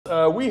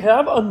we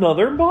have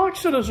another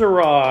box that has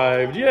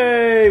arrived.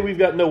 Yay! We've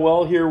got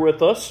Noelle here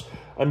with us.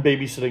 I'm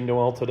babysitting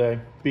Noelle today.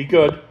 Be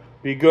good.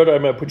 Be good.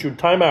 I'm going to put you in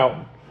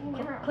timeout.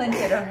 Clint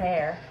did her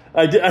hair.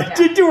 I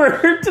did do her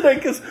hair today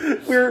because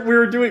we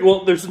were doing,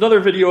 well, there's another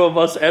video of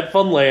us at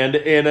Funland,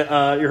 and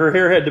her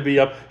hair had to be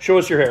up. Show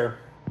us your hair.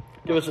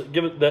 Give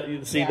it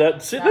that. See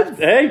that? See that?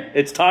 Hey,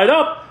 it's tied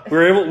up.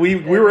 We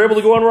were able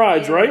to go on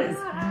rides, right? It is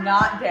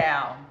not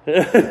down.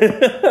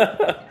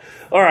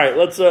 All right,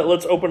 let's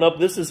open up.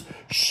 This is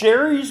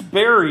Shari's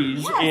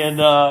Berries, and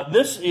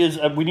this is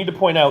we need to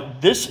point out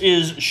this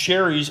is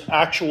Shari's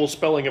actual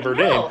spelling of her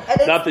name,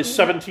 not the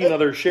 17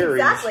 other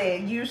Sharys.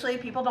 Exactly. Usually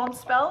people don't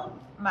spell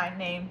my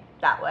name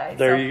that way.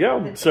 There you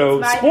go.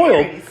 So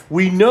spoiled. Berries.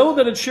 We know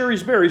that it's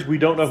Shari's Berries. We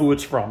don't know who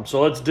it's from.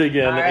 So let's dig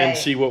in and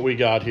see what we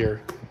got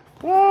here.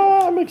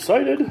 I'm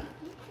excited.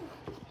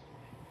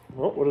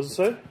 Oh, what does it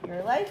say?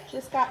 Your life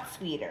just got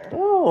sweeter.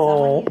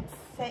 Oh. Someone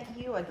sent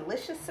you a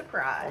delicious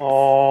surprise. Oh.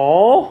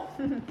 All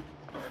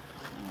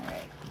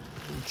right.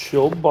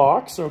 Chilled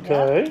box.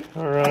 Okay. Yep.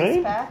 All right.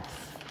 Ice packs.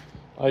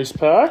 Ice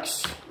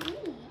packs.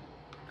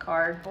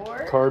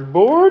 Cardboard.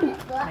 Cardboard.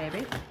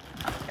 Maybe.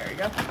 Oh, there you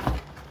go.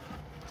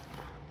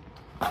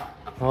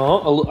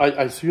 Oh,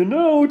 I see a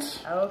note.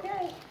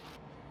 Okay.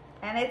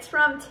 And it's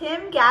from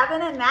Tim,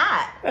 Gavin, and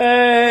Matt.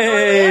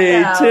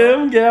 Hey,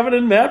 Tim, Gavin,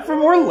 and Matt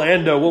from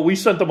Orlando. Well, we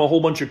sent them a whole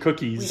bunch of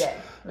cookies. We did.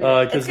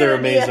 Because they're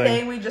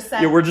amazing. We're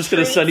just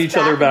going to send each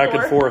other back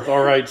and forth.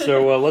 All right,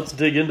 so let's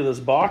dig into this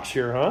box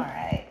here, huh? All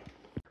right.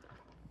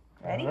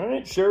 Ready? All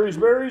right, Shari's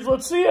Berries.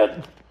 Let's see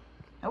it.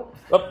 Nope.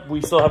 Oh,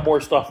 we still have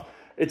more stuff.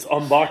 It's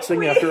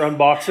unboxing after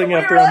unboxing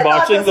after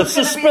unboxing. The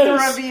suspense. Be the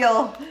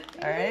reveal.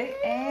 All right.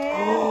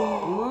 And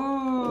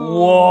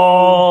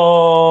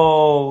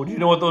whoa! Do you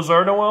know what those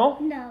are,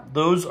 Noelle? No.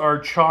 Those are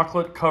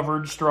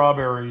chocolate-covered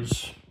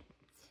strawberries.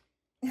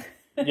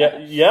 Yeah.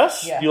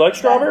 Yes. Yeah. Do you like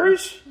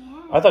strawberries?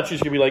 Yeah. I thought she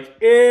was gonna be like,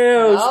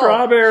 ew,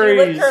 strawberries.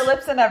 She licked her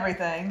lips and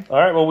everything. All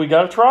right. Well, we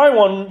gotta try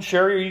one.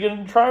 Shari, are you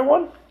gonna try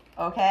one?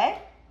 Okay.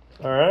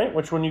 All right.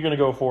 Which one are you gonna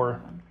go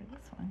for?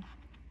 This one.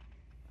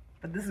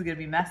 But this is gonna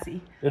be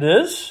messy. It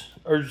is?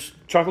 Are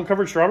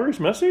chocolate-covered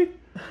strawberries messy?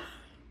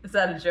 Is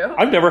that a joke?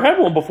 I've never had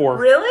one before.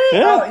 Really?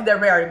 Yeah. Oh, they're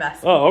very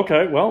messy. Oh,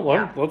 okay. Well,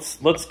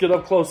 let's get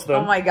up close then.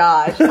 Oh my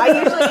gosh!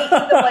 I usually eat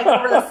them like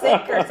over the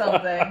sink or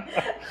something.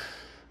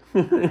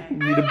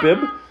 Need a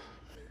bib?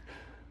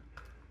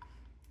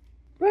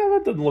 Well,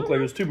 that doesn't look like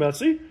it was too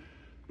messy.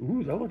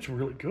 Ooh, that looks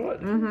really good.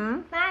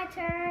 Mm-hmm. My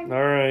turn.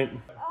 All right.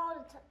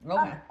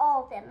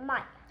 All of them,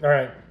 mine. All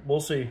right.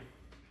 We'll see.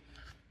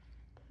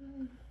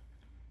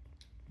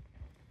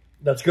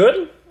 That's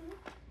good?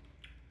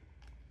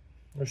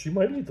 Well, she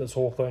might eat this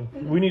whole thing.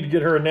 We need to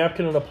get her a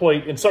napkin and a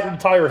plate and something to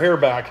tie her hair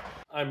back.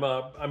 I'm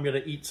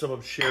gonna eat some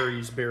of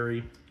Shari's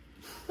berry.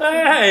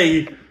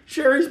 Hey,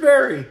 Shari's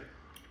berry.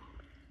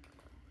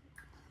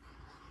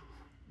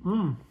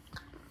 Mmm.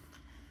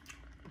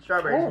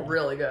 Strawberries are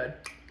really good.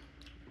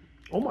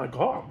 Oh my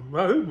god,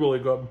 that is really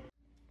good.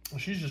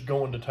 She's just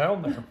going to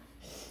town there.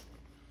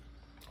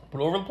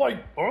 Put it over the plate.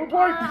 Over the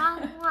plate.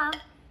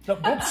 No,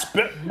 don't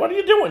spit. What are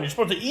you doing? You're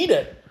supposed to eat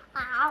it.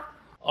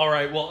 All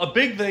right, well, a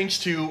big thanks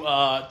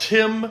to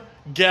Tim,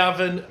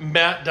 Gavin,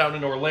 Matt down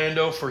in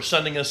Orlando for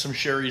sending us some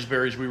Shari's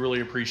Berries. We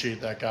really appreciate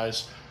that,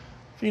 guys.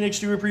 Phoenix,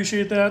 do you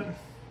appreciate that?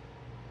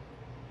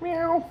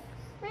 Meow.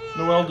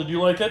 Noelle, did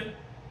you like it?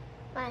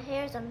 My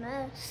hair's a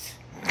mess.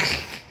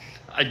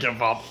 I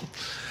give up.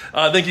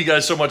 Thank you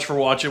guys so much for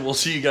watching. We'll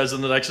see you guys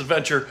in the next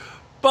adventure.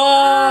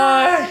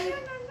 Bye.